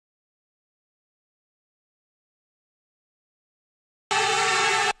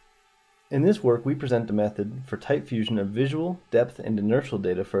In this work, we present a method for tight fusion of visual, depth, and inertial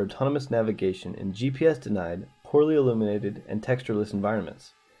data for autonomous navigation in GPS-denied, poorly illuminated, and textureless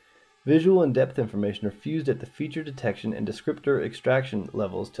environments. Visual and depth information are fused at the feature detection and descriptor extraction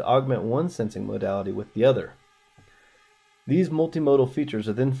levels to augment one sensing modality with the other. These multimodal features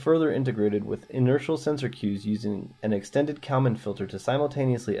are then further integrated with inertial sensor cues using an extended Kalman filter to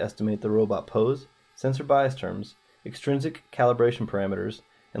simultaneously estimate the robot pose, sensor bias terms, extrinsic calibration parameters,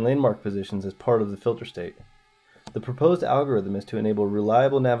 and landmark positions as part of the filter state. The proposed algorithm is to enable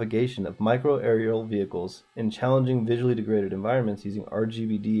reliable navigation of micro-aerial vehicles in challenging visually degraded environments using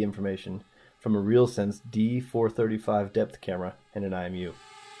RGB-D information from a Realsense D435 Depth Camera and an IMU.